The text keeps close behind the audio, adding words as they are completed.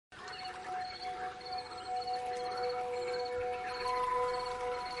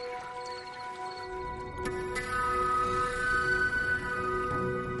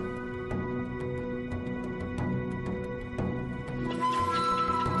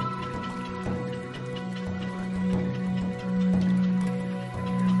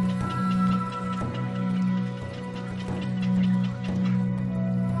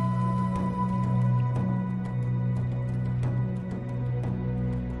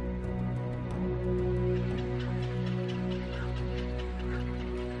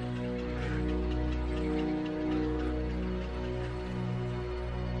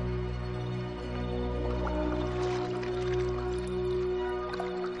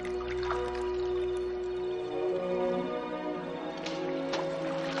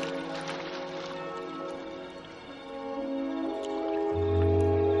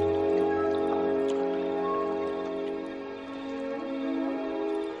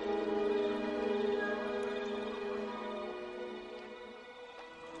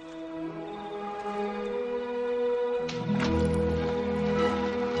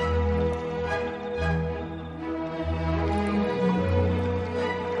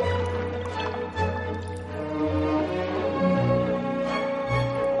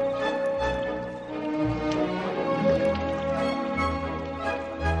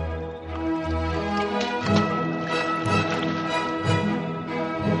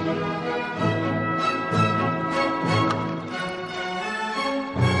The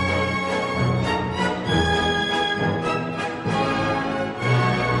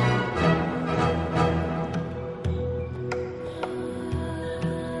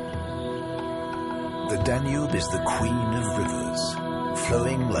Danube is the queen of rivers,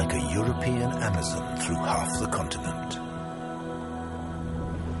 flowing like a European Amazon through half the continent.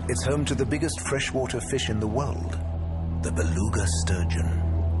 It's home to the biggest freshwater fish in the world, the beluga sturgeon.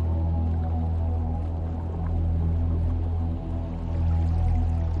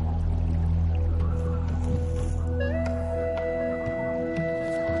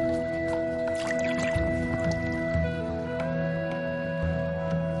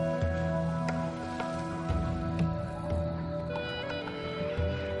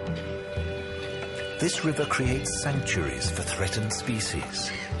 This river creates sanctuaries for threatened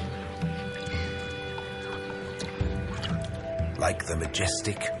species, like the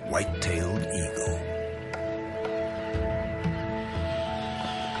majestic white-tailed eagle.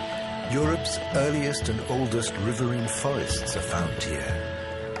 Europe's earliest and oldest riverine forests are found here.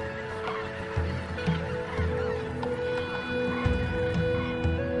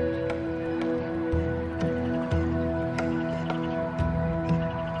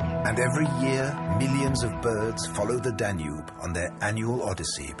 And every year, millions of birds follow the Danube on their annual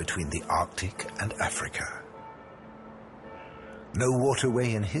odyssey between the Arctic and Africa. No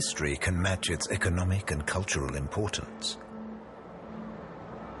waterway in history can match its economic and cultural importance.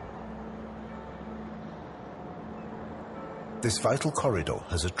 This vital corridor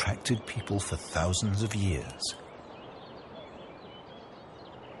has attracted people for thousands of years.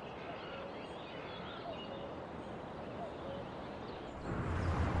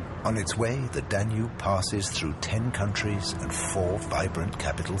 On its way, the Danube passes through 10 countries and 4 vibrant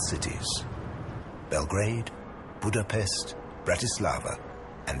capital cities: Belgrade, Budapest, Bratislava,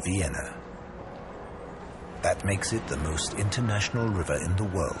 and Vienna. That makes it the most international river in the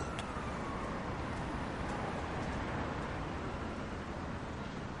world.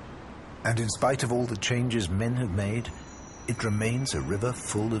 And in spite of all the changes men have made, it remains a river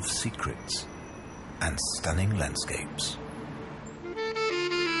full of secrets and stunning landscapes.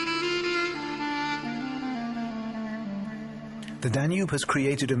 The Danube has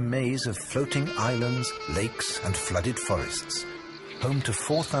created a maze of floating islands, lakes, and flooded forests, home to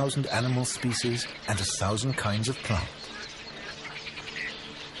 4,000 animal species and 1,000 kinds of plant.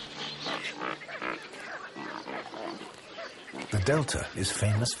 The delta is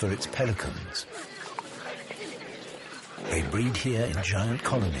famous for its pelicans. They breed here in giant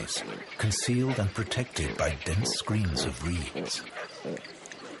colonies, concealed and protected by dense screens of reeds.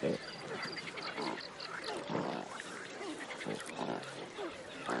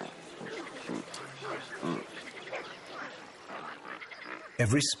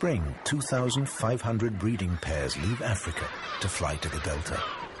 Every spring, 2,500 breeding pairs leave Africa to fly to the delta.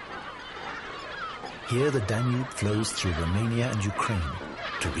 Here the Danube flows through Romania and Ukraine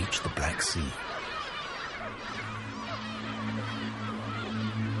to reach the Black Sea.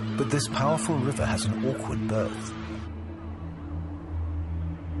 But this powerful river has an awkward birth.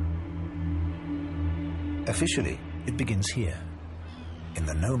 Officially, it begins here, in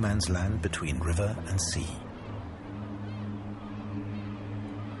the no-man's land between river and sea.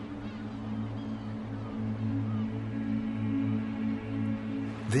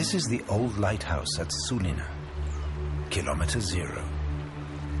 This is the old lighthouse at Sulina, kilometer 0.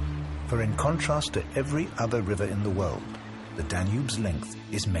 For in contrast to every other river in the world, the Danube's length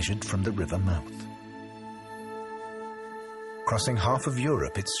is measured from the river mouth. Crossing half of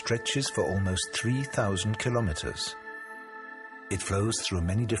Europe, it stretches for almost 3,000 kilometers. It flows through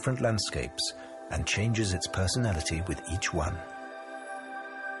many different landscapes and changes its personality with each one.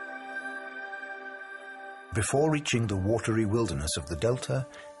 Before reaching the watery wilderness of the delta,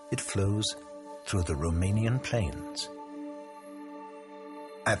 it flows through the Romanian plains.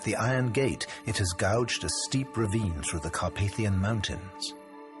 At the Iron Gate, it has gouged a steep ravine through the Carpathian Mountains.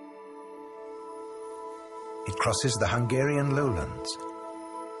 It crosses the Hungarian lowlands.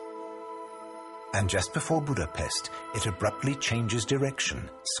 And just before Budapest, it abruptly changes direction,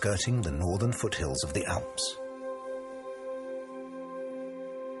 skirting the northern foothills of the Alps.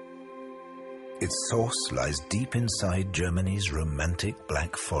 Its source lies deep inside Germany's romantic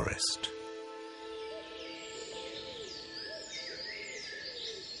Black Forest.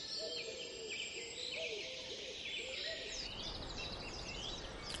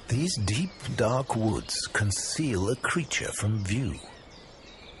 These deep, dark woods conceal a creature from view.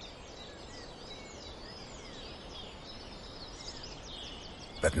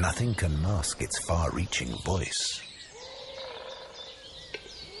 But nothing can mask its far-reaching voice.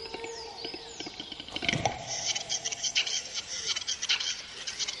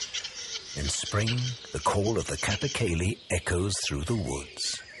 spring, the call of the capercaillie echoes through the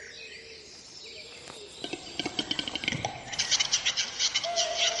woods.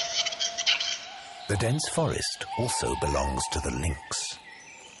 The dense forest also belongs to the lynx.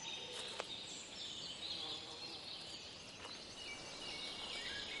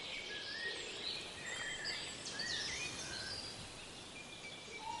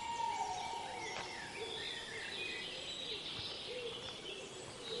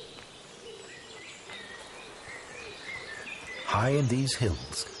 High in these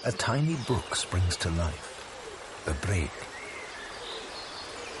hills, a tiny brook springs to life, the Breg.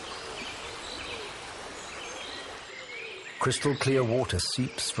 Crystal clear water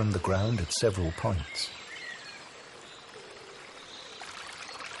seeps from the ground at several points.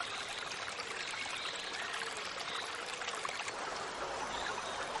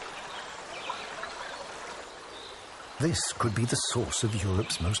 This could be the source of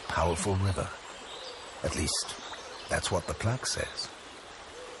Europe's most powerful river. At least, that's what the plaque says.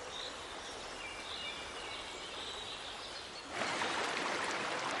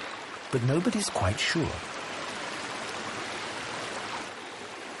 But nobody's quite sure.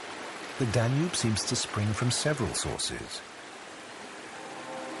 The Danube seems to spring from several sources.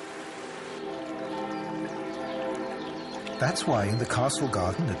 That's why in the castle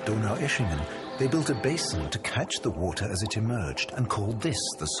garden at Donaueschingen, they built a basin to catch the water as it emerged and called this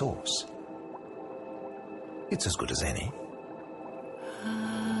the source. It's as good as any.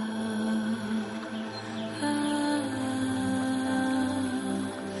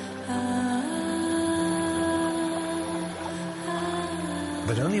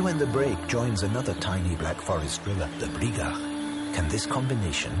 But only when the Breg joins another tiny black forest river, the Brigach, can this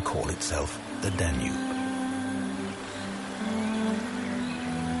combination call itself the Danube.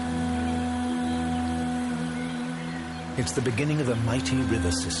 It's the beginning of a mighty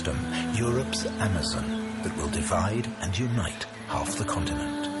river system, Europe's Amazon, that will divide and unite half the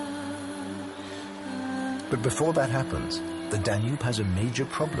continent. But before that happens, the Danube has a major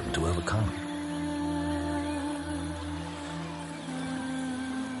problem to overcome.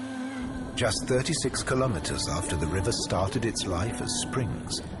 Just 36 kilometers after the river started its life as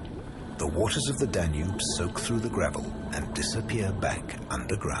springs, the waters of the Danube soak through the gravel and disappear back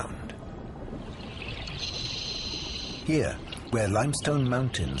underground. Here, where limestone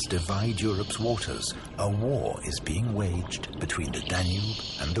mountains divide Europe's waters, a war is being waged between the Danube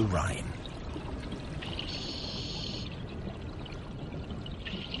and the Rhine.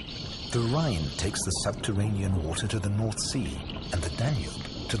 The Rhine takes the subterranean water to the North Sea and the Danube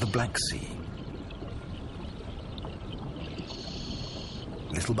to the Black Sea.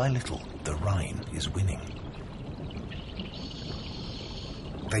 Little by little, the Rhine is winning.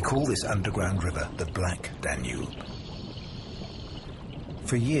 They call this underground river the Black Danube.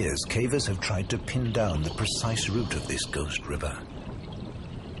 For years, cavers have tried to pin down the precise route of this ghost river.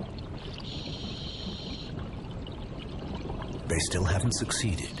 They still haven't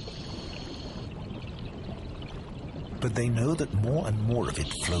succeeded. But they know that more and more of it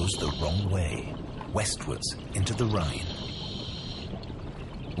flows the wrong way, westwards into the Rhine.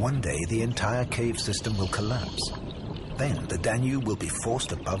 One day, the entire cave system will collapse. Then the Danube will be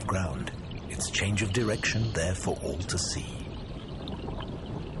forced above ground, its change of direction there for all to see.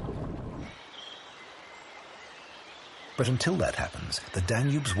 But until that happens, the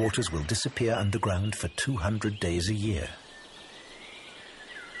Danube's waters will disappear underground for 200 days a year.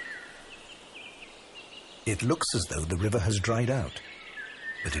 It looks as though the river has dried out,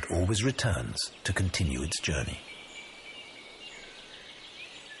 but it always returns to continue its journey.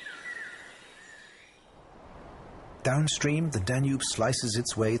 Downstream, the Danube slices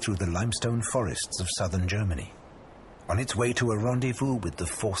its way through the limestone forests of southern Germany, on its way to a rendezvous with the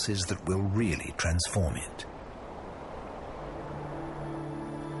forces that will really transform it.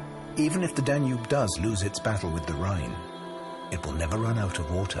 Even if the Danube does lose its battle with the Rhine, it will never run out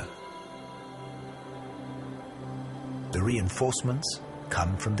of water. The reinforcements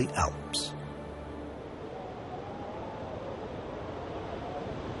come from the Alps.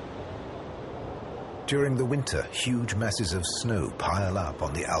 During the winter, huge masses of snow pile up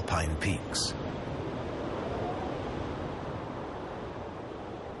on the Alpine peaks.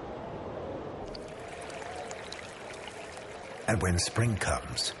 And when spring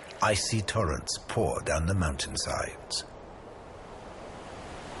comes, icy torrents pour down the mountainsides.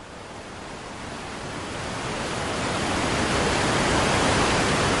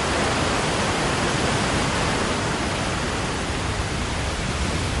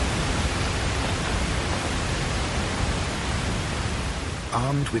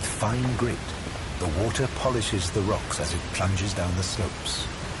 Armed with fine grit, the water polishes the rocks as it plunges down the slopes.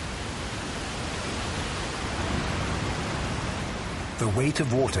 The weight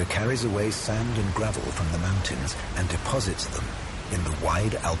of water carries away sand and gravel from the mountains and deposits them in the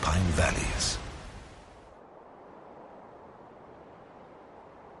wide alpine valleys.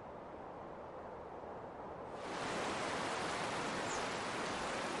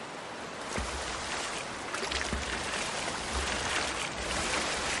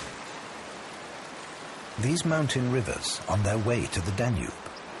 These mountain rivers, on their way to the Danube,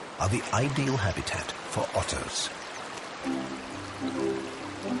 are the ideal habitat for otters.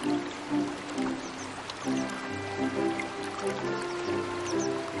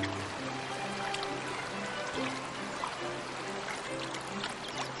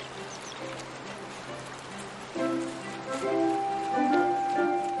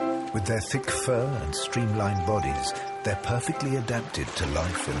 With their thick fur and streamlined bodies, they're perfectly adapted to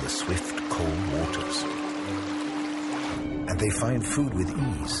life in the swift, cold waters. And they find food with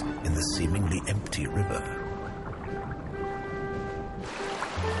ease in the seemingly empty river.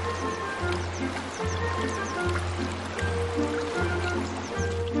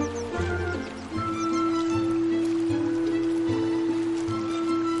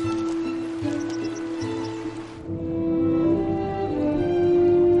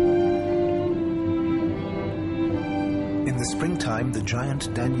 Springtime, the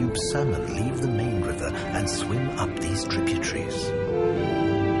giant Danube salmon leave the main river and swim up these tributaries.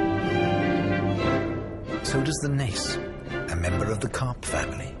 So does the nace, a member of the carp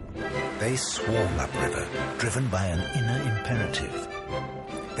family. They swarm upriver, driven by an inner imperative.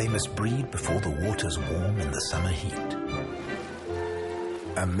 They must breed before the waters warm in the summer heat.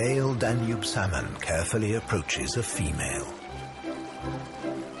 A male Danube salmon carefully approaches a female.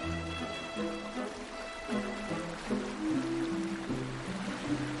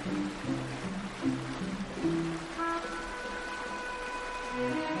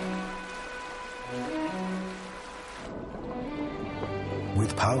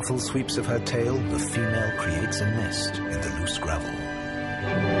 With powerful sweeps of her tail, the female creates a nest in the loose gravel.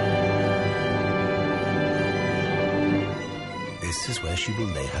 This is where she will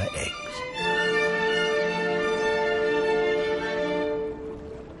lay her eggs.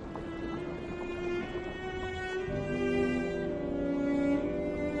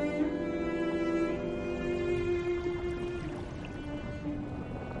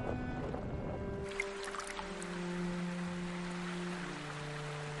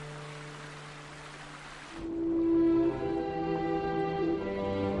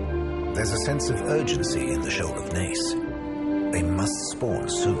 There's a sense of urgency in the shoal of Nace. They must spawn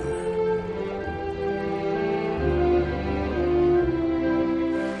soon.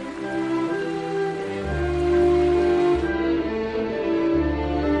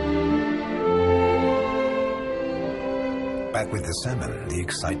 Back with the salmon, the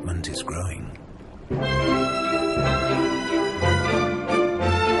excitement is growing.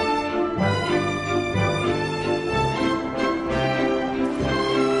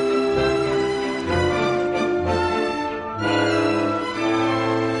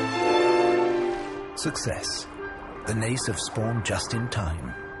 Success. The nace have spawned just in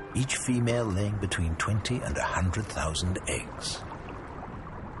time, each female laying between 20 and 100,000 eggs.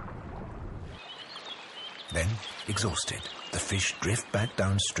 Then, exhausted, the fish drift back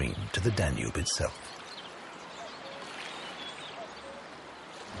downstream to the Danube itself.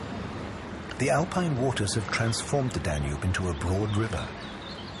 The alpine waters have transformed the Danube into a broad river,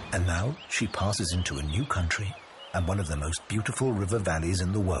 and now she passes into a new country and one of the most beautiful river valleys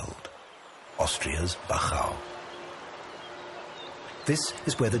in the world. Austria's Wachau. This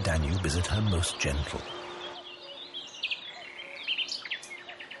is where the Danube is at her most gentle.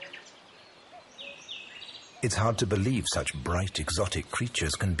 It's hard to believe such bright, exotic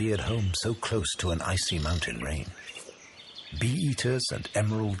creatures can be at home so close to an icy mountain range. Bee-eaters and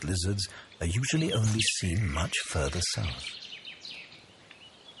emerald lizards are usually only seen much further south.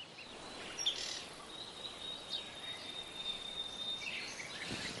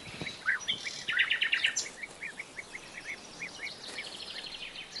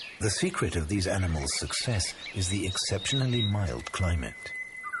 The secret of these animals' success is the exceptionally mild climate.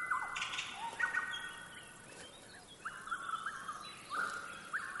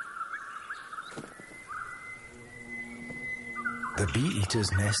 The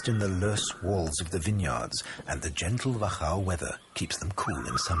bee-eaters nest in the loess walls of the vineyards, and the gentle Wachau weather keeps them cool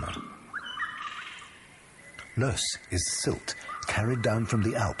in summer. Loess is silt carried down from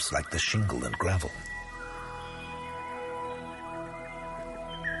the Alps like the shingle and gravel.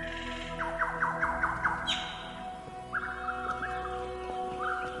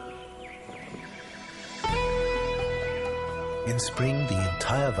 In spring, the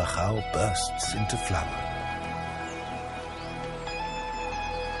entire Wachau bursts into flower.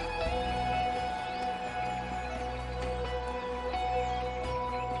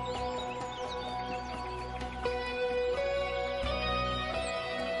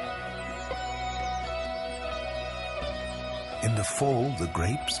 In the fall, the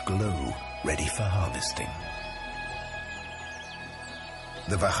grapes glow, ready for harvesting.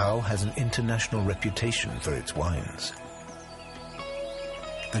 The Wachau has an international reputation for its wines.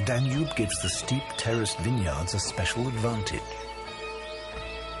 The Danube gives the steep terraced vineyards a special advantage.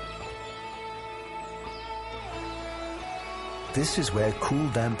 This is where cool,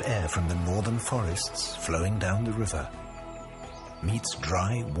 damp air from the northern forests flowing down the river meets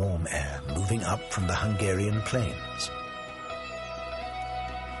dry, warm air moving up from the Hungarian plains.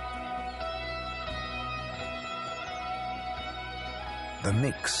 The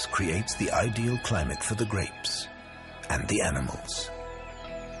mix creates the ideal climate for the grapes and the animals.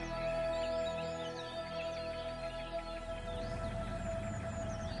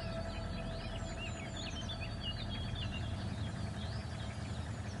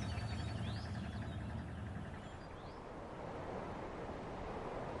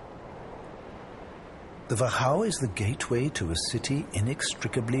 The Wachau is the gateway to a city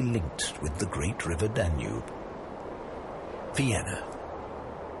inextricably linked with the great river Danube, Vienna.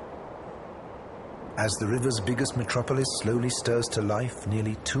 As the river's biggest metropolis slowly stirs to life,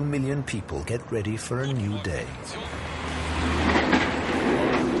 nearly 2 million people get ready for a new day.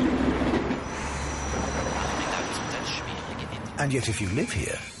 And yet if you live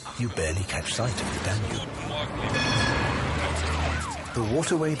here, you barely catch sight of the Danube. The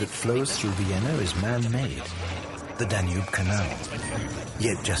waterway that flows through Vienna is man-made, the Danube Canal.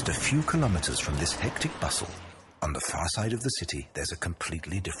 Yet just a few kilometers from this hectic bustle, on the far side of the city, there's a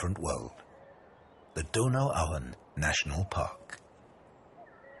completely different world. The Donauauen National Park.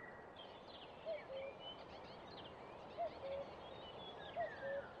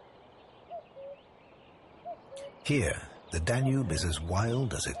 Here, the Danube is as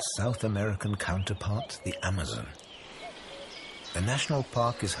wild as its South American counterpart, the Amazon. The national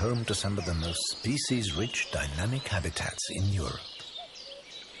park is home to some of the most species-rich, dynamic habitats in Europe.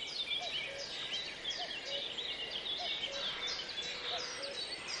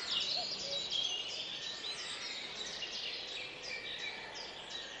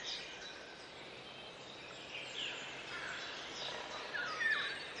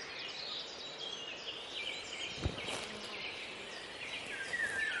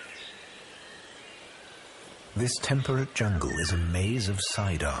 This temperate jungle is a maze of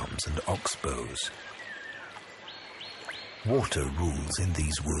sidearms and oxbows. Water rules in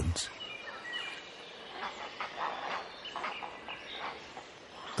these woods.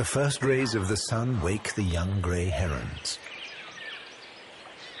 The first rays of the sun wake the young grey herons.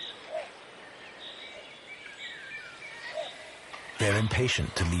 They're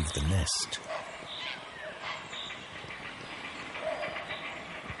impatient to leave the nest.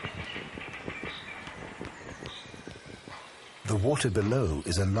 The water below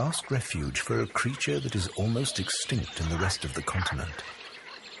is a last refuge for a creature that is almost extinct in the rest of the continent,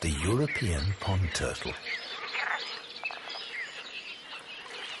 the European pond turtle.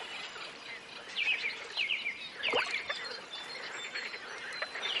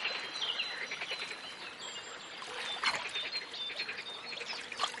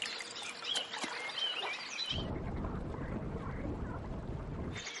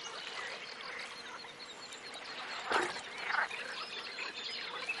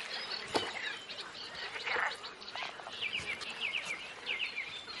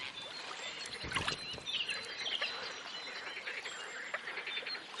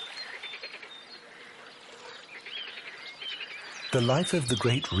 The life of the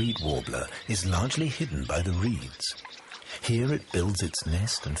great reed warbler is largely hidden by the reeds. Here it builds its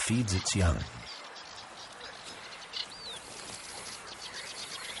nest and feeds its young.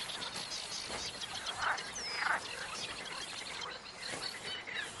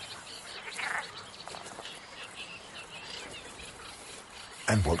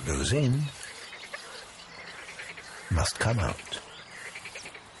 And what goes in must come out.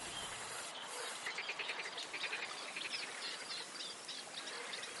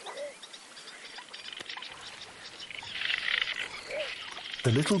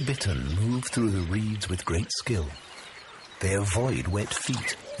 The little bittern move through the reeds with great skill. They avoid wet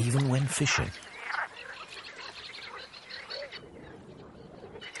feet, even when fishing.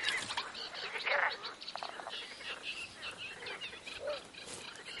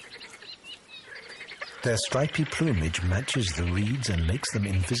 Their stripy plumage matches the reeds and makes them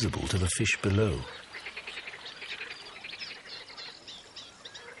invisible to the fish below.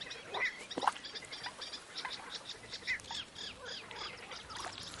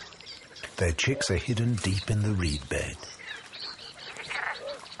 Their chicks are hidden deep in the reed bed.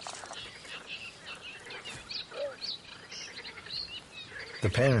 The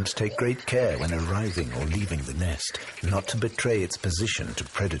parents take great care when arriving or leaving the nest not to betray its position to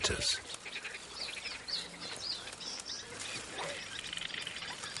predators.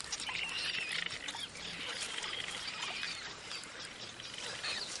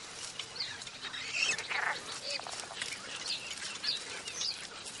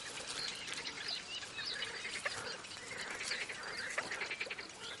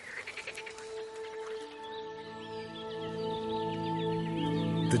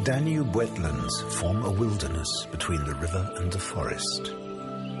 The Danube wetlands form a wilderness between the river and the forest.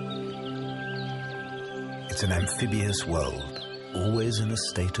 It's an amphibious world, always in a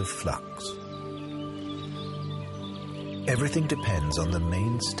state of flux. Everything depends on the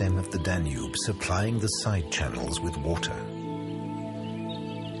main stem of the Danube supplying the side channels with water.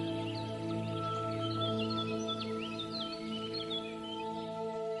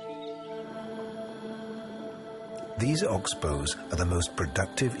 These oxbows are the most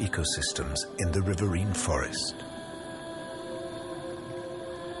productive ecosystems in the riverine forest.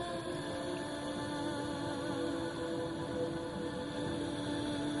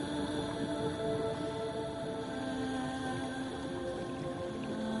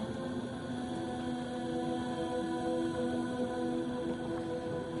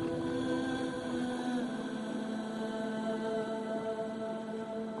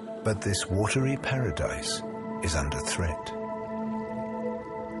 But this watery paradise is under threat.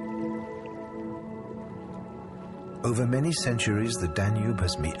 Over many centuries, the Danube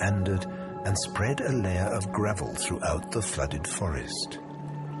has meandered and spread a layer of gravel throughout the flooded forest.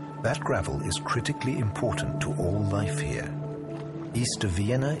 That gravel is critically important to all life here. East of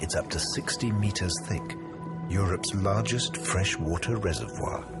Vienna, it's up to 60 meters thick, Europe's largest freshwater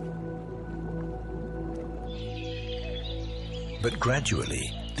reservoir. But gradually,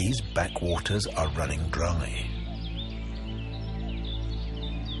 these backwaters are running dry.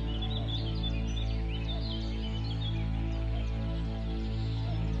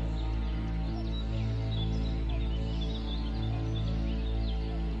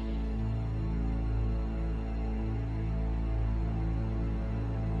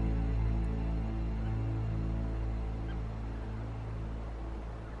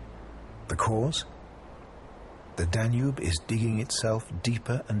 The cause? The Danube is digging itself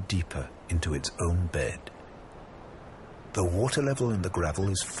deeper and deeper into its own bed. The water level in the gravel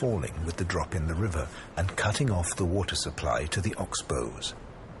is falling with the drop in the river and cutting off the water supply to the oxbows.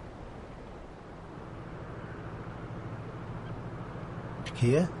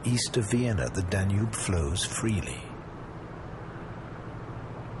 Here, east of Vienna, the Danube flows freely.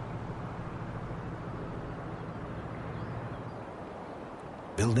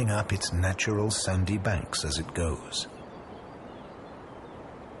 Building up its natural sandy banks as it goes.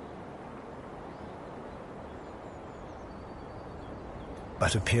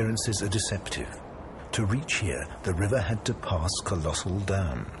 But appearances are deceptive. To reach here, the river had to pass colossal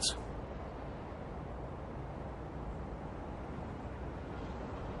dams.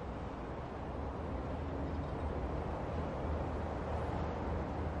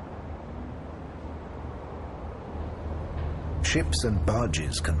 Ships and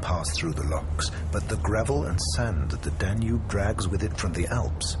barges can pass through the locks, but the gravel and sand that the Danube drags with it from the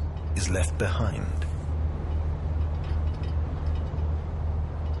Alps is left behind.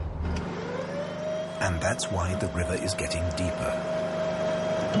 And that's why the river is getting deeper.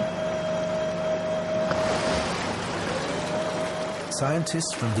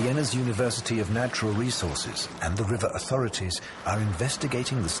 Scientists from Vienna's University of Natural Resources and the river authorities are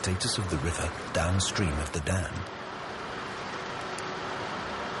investigating the status of the river downstream of the dam.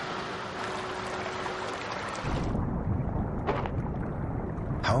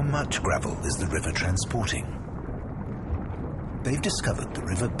 How much gravel is the river transporting? They've discovered the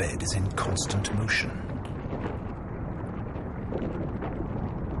river bed is in constant motion.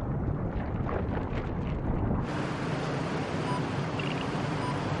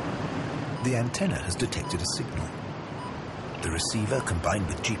 The antenna has detected a signal. The receiver, combined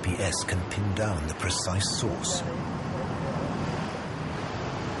with GPS, can pin down the precise source.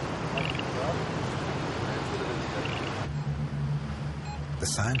 The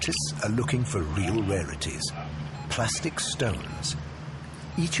scientists are looking for real rarities, plastic stones.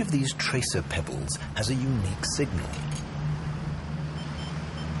 Each of these tracer pebbles has a unique signal.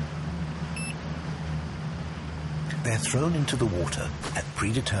 They're thrown into the water at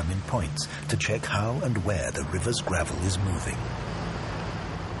predetermined points to check how and where the river's gravel is moving.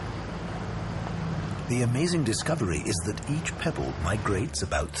 The amazing discovery is that each pebble migrates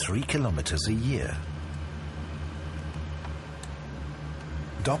about 3 kilometers a year.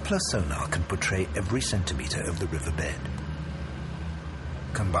 Doppler sonar can portray every centimeter of the riverbed.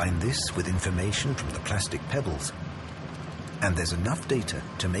 Combine this with information from the plastic pebbles, and there's enough data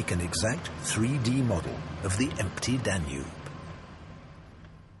to make an exact 3D model of the empty Danube.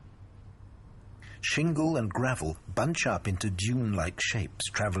 Shingle and gravel bunch up into dune-like shapes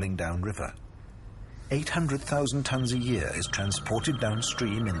traveling downriver. 800,000 tons a year is transported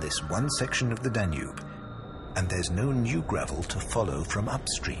downstream in this one section of the Danube, and there's no new gravel to follow from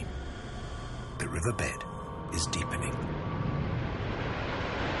upstream. The riverbed is deepening.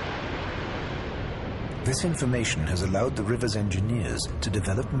 This information has allowed the river's engineers to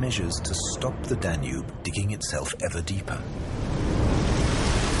develop measures to stop the Danube digging itself ever deeper.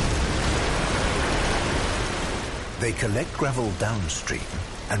 They collect gravel downstream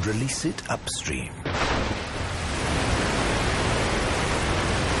and release it upstream.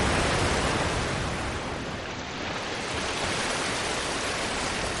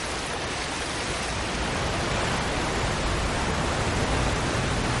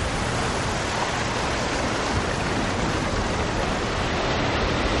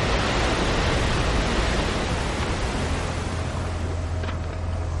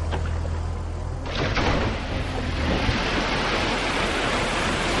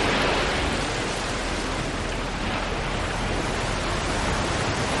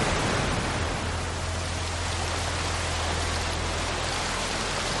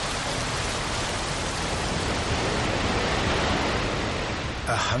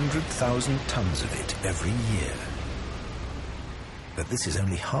 $100,000 tons of it every year. But this is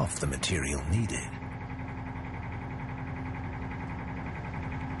only half the material needed.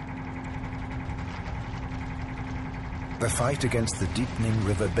 The fight against the deepening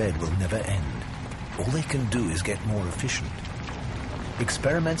riverbed will never end. All they can do is get more efficient.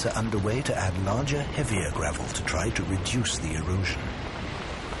 Experiments are underway to add larger, heavier gravel to try to reduce the erosion.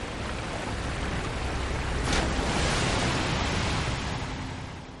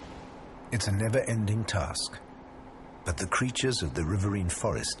 It's a never-ending task, but the creatures of the riverine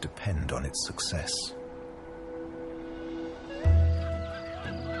forest depend on its success.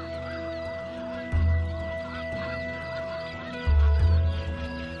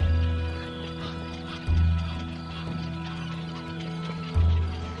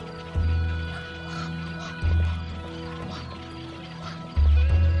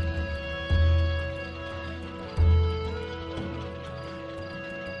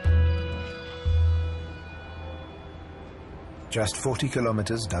 Just 40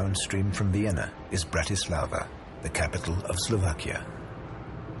 kilometers downstream from Vienna is Bratislava, the capital of Slovakia.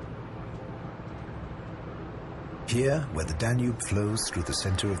 Here, where the Danube flows through the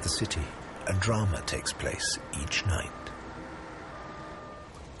center of the city, a drama takes place each night.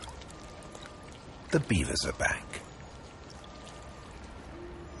 The beavers are back.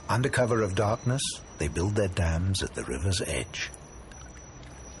 Under cover of darkness, they build their dams at the river's edge.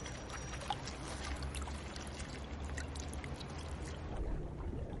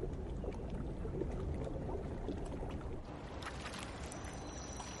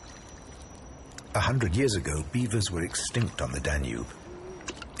 A 100 years ago, beavers were extinct on the Danube.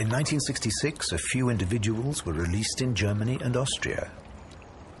 In 1966, a few individuals were released in Germany and Austria.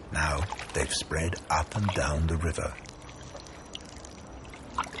 Now, they've spread up and down the river.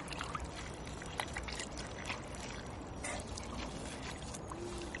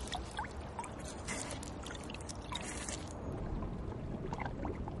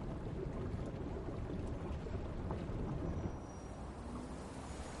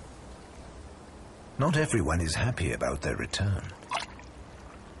 Not everyone is happy about their return.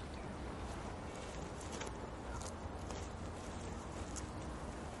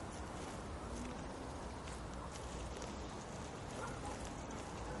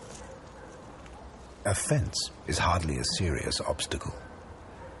 A fence is hardly a serious obstacle.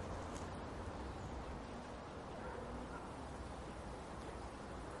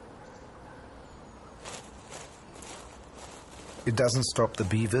 It doesn't stop the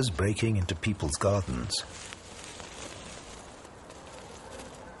beavers breaking into people's gardens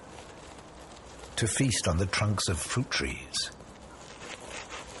to feast on the trunks of fruit trees.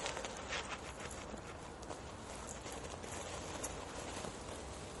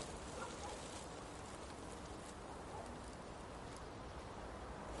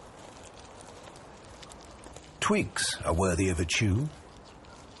 Twigs are worthy of a chew.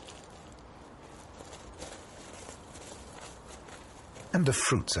 And the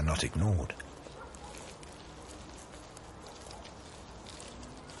fruits are not ignored.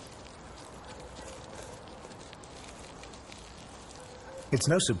 It's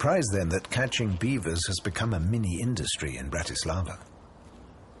no surprise then that catching beavers has become a mini industry in Bratislava.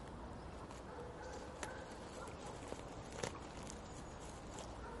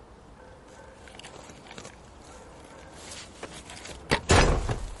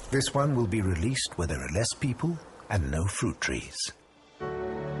 This one will be released where there are less people and no fruit trees.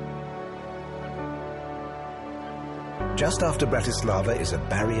 Just after Bratislava is a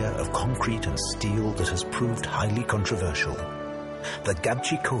barrier of concrete and steel that has proved highly controversial. The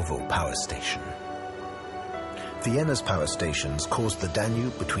Gabčíkovo power station. Vienna's power stations caused the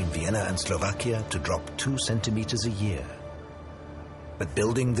Danube between Vienna and Slovakia to drop 2 centimeters a year. But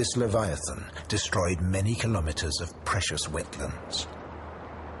building this Leviathan destroyed many kilometers of precious wetlands.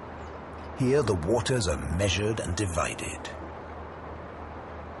 Here the waters are measured and divided.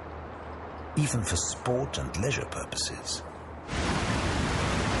 Even for sport and leisure purposes.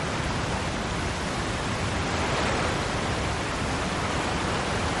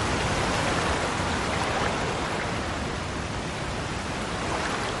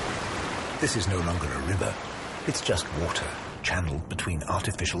 This is no longer a river, it's just water channeled between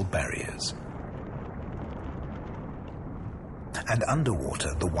artificial barriers. And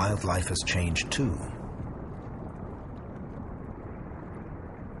underwater, the wildlife has changed too.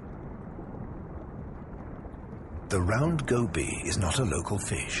 The round goby is not a local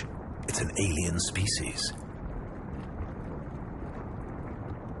fish, it's an alien species.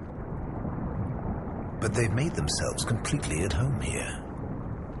 But they've made themselves completely at home here.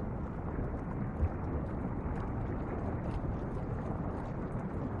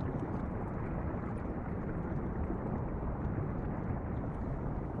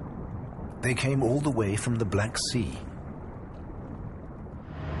 They came all the way from the Black Sea.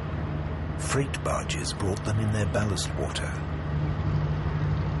 Freight barges brought them in their ballast water.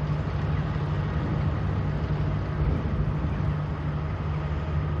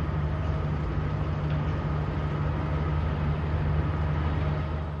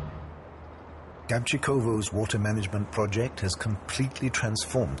 Gabčíkovo's water management project has completely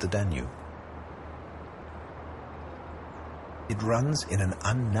transformed the Danube. It runs in an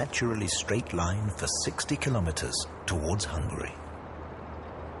unnaturally straight line for 60 kilometers towards Hungary.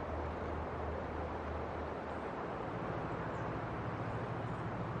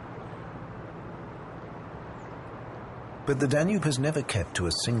 But the Danube has never kept to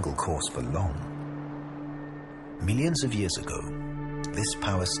a single course for long. Millions of years ago, this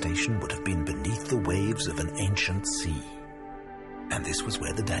power station would have been beneath the waves of an ancient sea. And this was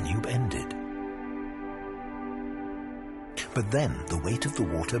where the Danube ended. But then the weight of the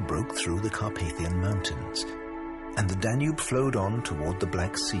water broke through the Carpathian Mountains, and the Danube flowed on toward the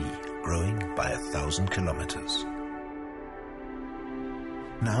Black Sea, growing by 1,000 kilometers.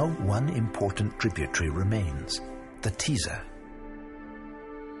 Now one important tributary remains, the Tisza.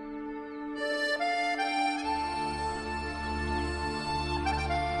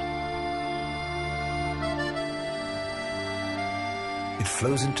 It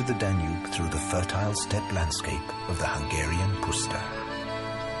flows into the Danube through the fertile steppe landscape of the Hungarian Puszta.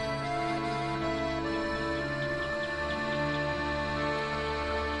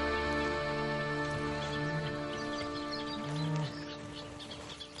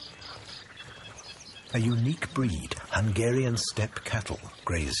 A unique breed, Hungarian steppe cattle,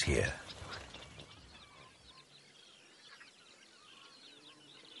 graze here.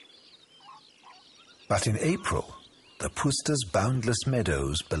 But in April, the Puszta's boundless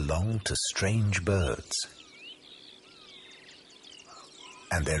meadows belong to strange birds.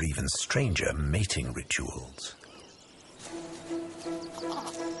 And they're even stranger mating rituals.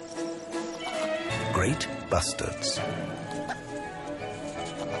 Great bustards.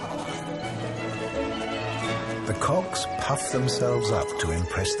 The cocks puff themselves up to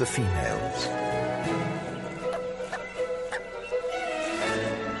impress the females.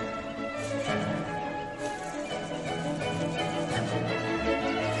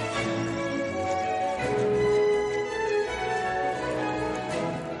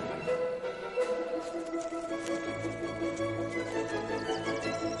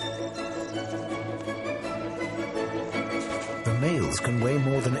 Can weigh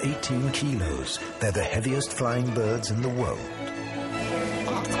more than 18 kilos. They're the heaviest flying birds in the world.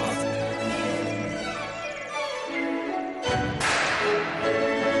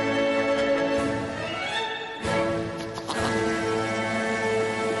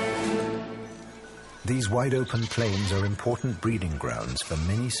 These wide-open plains are important breeding grounds for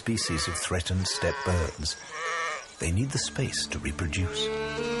many species of threatened steppe birds. They need the space to reproduce.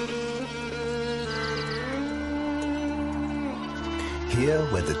 Here,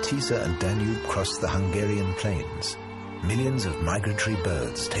 where the Tisza and Danube cross the Hungarian plains, millions of migratory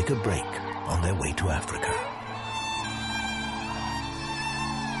birds take a break on their way to Africa.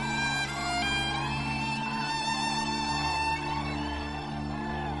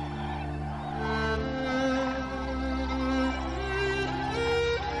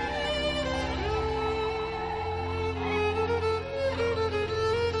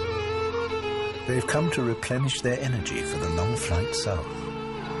 They've come to replenish their energy for the long flight south.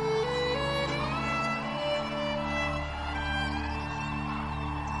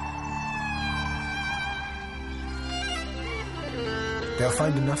 They'll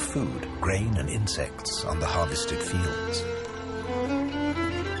find enough food, grain and insects on the harvested fields.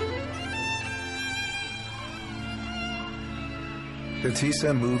 The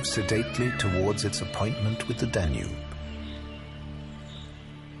Tisa moves sedately towards its appointment with the Danube.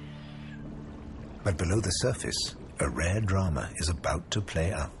 But below the surface, a rare drama is about to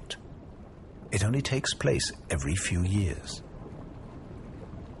play out. It only takes place every few years.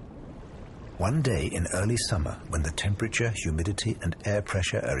 One day in early summer, when the temperature, humidity, and air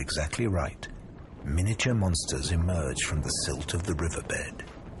pressure are exactly right, miniature monsters emerge from the silt of the riverbed.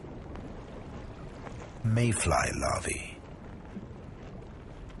 Mayfly larvae.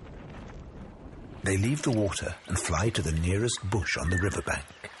 They leave the water and fly to the nearest bush on the riverbank.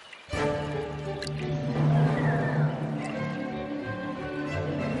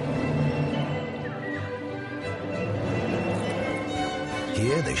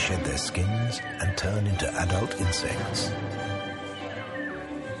 Here they shed their skins and turn into adult insects.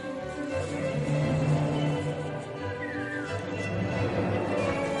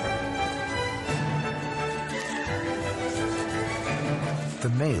 The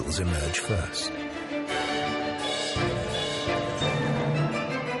males emerge first.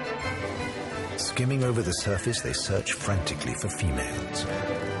 Skimming over the surface, they search frantically for females.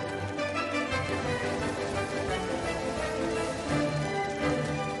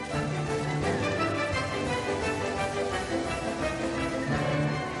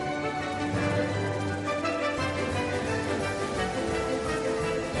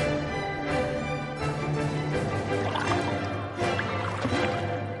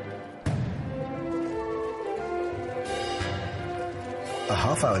 A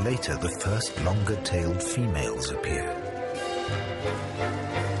half hour later, the first longer-tailed females appear.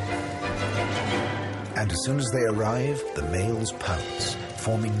 And as soon as they arrive, the males pounce,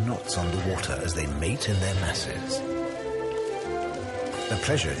 forming knots underwater as they mate in their masses. The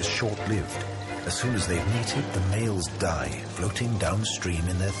pleasure is short-lived. As soon as they've mated, the males die, floating downstream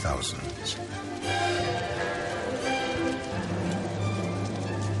in their thousands.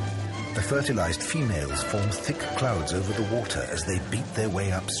 The fertilized females form thick clouds over the water as they beat their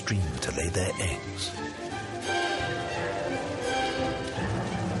way upstream to lay their eggs.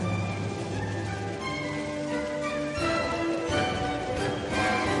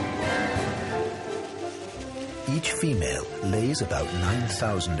 Each female lays about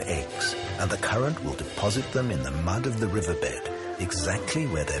 9,000 eggs, and the current will deposit them in the mud of the riverbed, exactly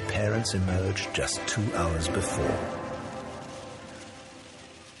where their parents emerged just 2 hours before.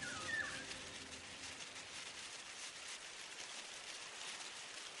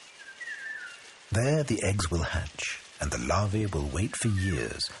 There the eggs will hatch, and the larvae will wait for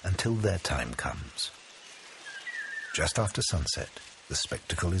years until their time comes. Just after sunset, the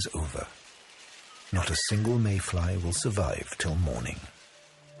spectacle is over. Not a single mayfly will survive till morning.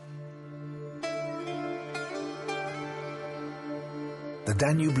 The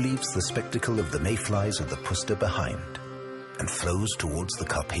Danube leaves the spectacle of the mayflies and the puster behind and flows towards the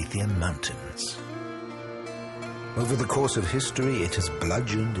Carpathian Mountains. Over the course of history, it has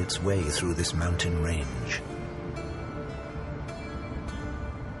bludgeoned its way through this mountain range.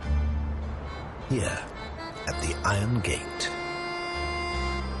 Here, at the Iron Gate.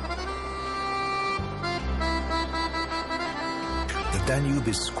 The Danube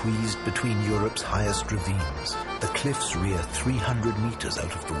is squeezed between Europe's highest ravines. The cliffs rear 300 meters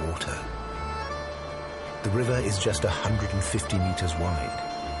out of the water. The river is just 150 meters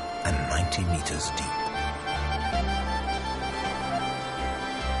wide and 90 meters deep.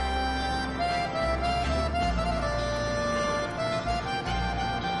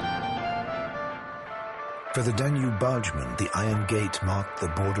 For the Danube bargemen, the Iron Gate marked the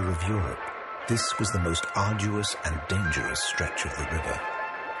border of Europe. This was the most arduous and dangerous stretch of the river.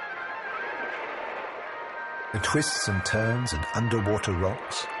 The twists and turns and underwater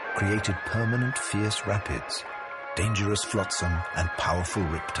rocks created permanent fierce rapids, dangerous flotsam and powerful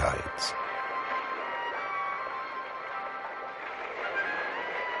riptides.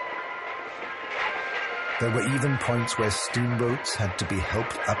 There were even points where steamboats had to be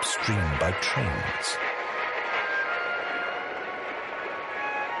helped upstream by trains.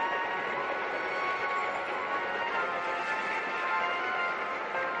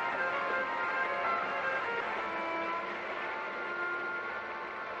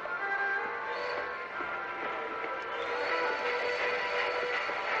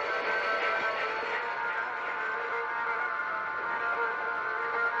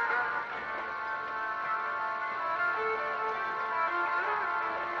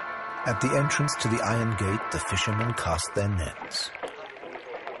 At the entrance to the iron gate, the fishermen cast their nets.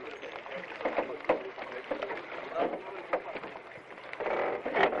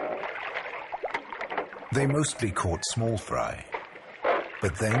 They mostly caught small fry.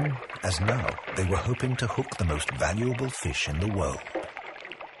 But then, as now, they were hoping to hook the most valuable fish in the world.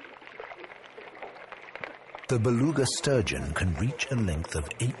 The beluga sturgeon can reach a length of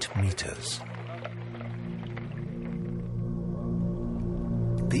 8 meters.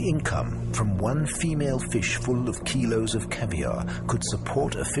 The income from one female fish full of kilos of caviar could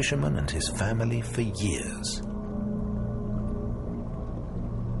support a fisherman and his family for years.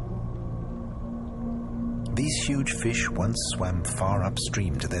 These huge fish once swam far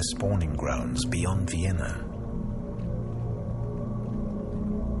upstream to their spawning grounds beyond Vienna.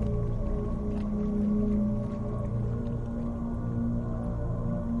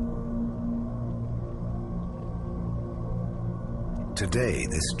 Today,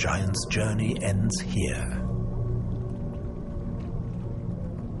 this giant's journey ends here.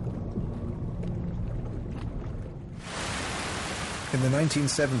 In the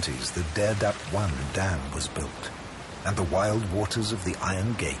 1970s, the Derdap 1 dam was built, and the wild waters of the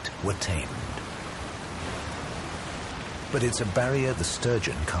Iron Gate were tamed. But it's a barrier the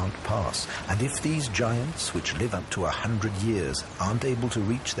sturgeon can't pass, and if these giants, which live up to 100 years, aren't able to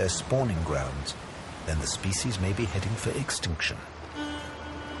reach their spawning grounds, then the species may be heading for extinction.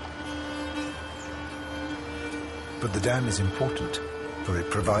 But the dam is important, for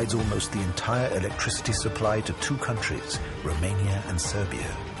it provides almost the entire electricity supply to 2 countries, Romania and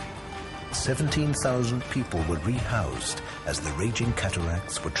Serbia. 17,000 people were rehoused as the raging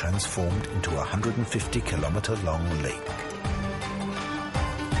cataracts were transformed into a 150-kilometer-long lake.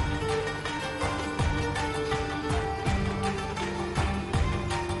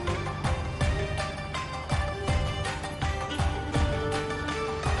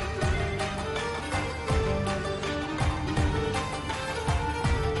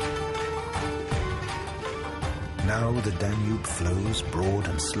 Now the Danube flows broad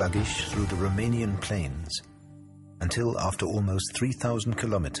and sluggish through the Romanian plains, until after almost 3,000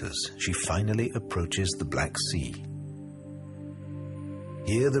 kilometers, she finally approaches the Black Sea.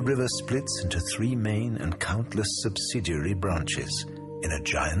 Here the river splits into 3 main and countless subsidiary branches in a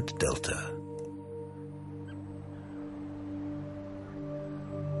giant delta.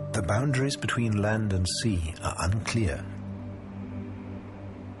 The boundaries between land and sea are unclear.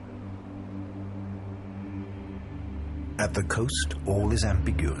 At the coast, all is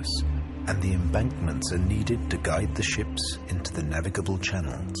ambiguous, and the embankments are needed to guide the ships into the navigable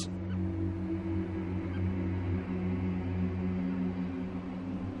channels.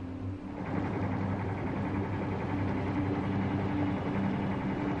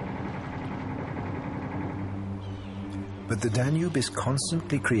 But the Danube is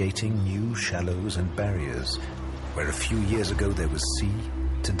constantly creating new shallows and barriers. Where a few years ago there was sea,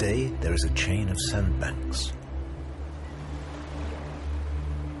 today there is a chain of sandbanks.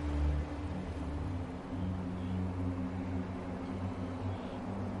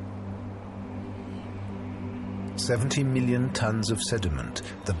 $70 million tons of sediment,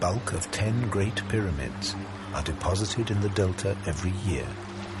 the bulk of 10 great pyramids, are deposited in the delta every year.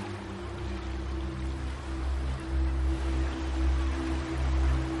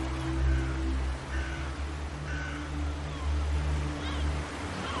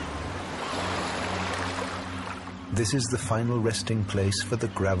 This is the final resting place for the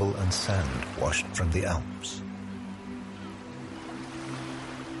gravel and sand washed from the Alps.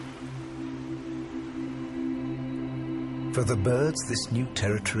 For the birds, this new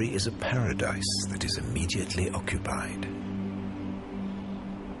territory is a paradise that is immediately occupied.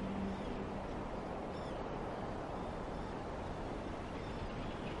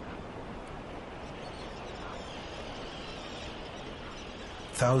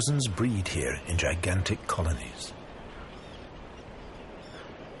 Thousands breed here in gigantic colonies.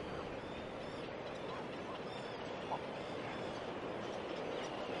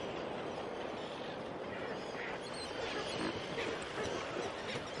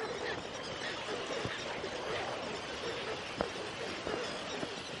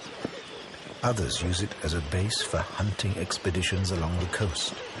 Others use it as a base for hunting expeditions along the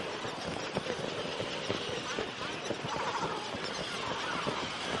coast.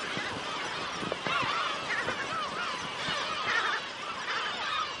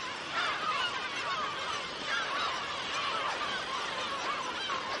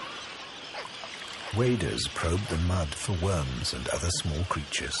 Waders probe the mud for worms and other small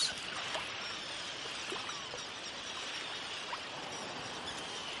creatures.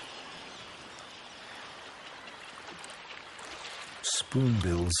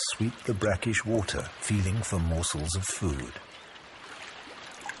 spoonbills sweep the brackish water, feeling for morsels of food.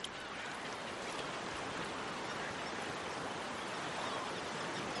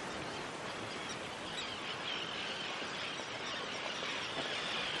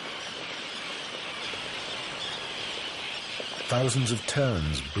 Thousands of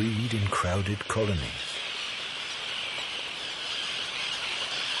terns breed in crowded colonies.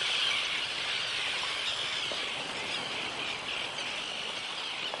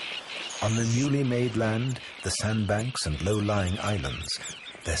 On the newly made land, the sandbanks and low-lying islands,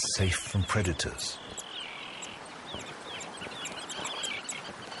 they're safe from predators.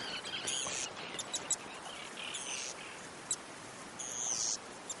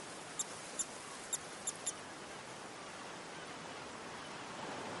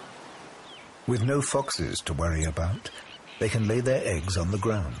 With no foxes to worry about, they can lay their eggs on the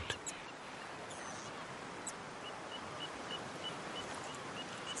ground.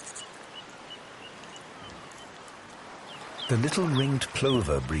 The little ringed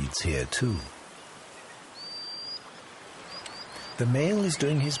plover breeds here too. The male is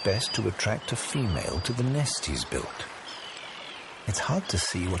doing his best to attract a female to the nest he's built. It's hard to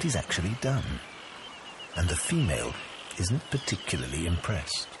see what he's actually done, and the female isn't particularly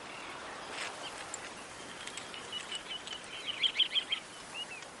impressed.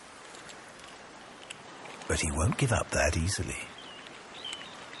 But he won't give up that easily.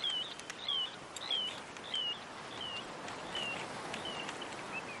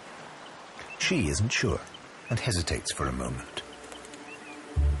 She isn't sure and hesitates for a moment.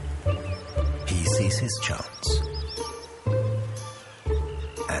 He sees his chance.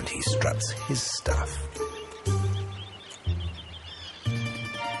 And he struts his stuff.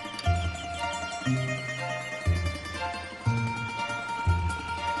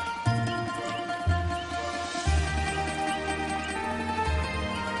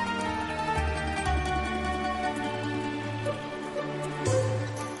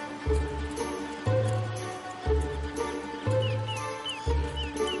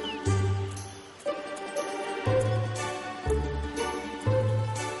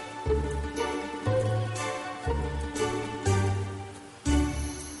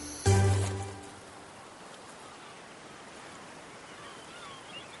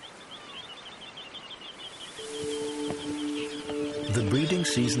 The breeding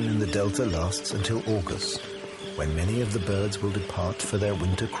season in the Delta lasts until August, when many of the birds will depart for their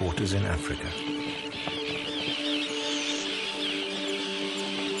winter quarters in Africa.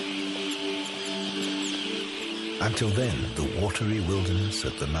 Until then, the watery wilderness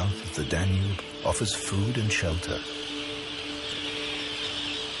at the mouth of the Danube offers food and shelter.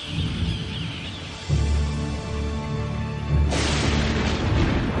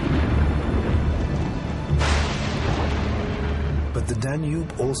 But the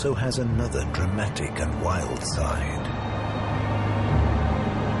Danube also has another dramatic and wild side.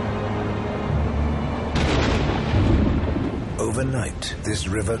 Overnight, this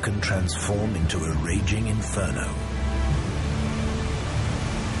river can transform into a raging inferno.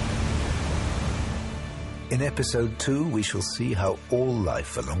 In episode 2, we shall see how all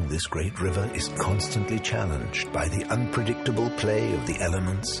life along this great river is constantly challenged by the unpredictable play of the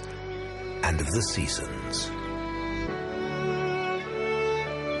elements and of the seasons.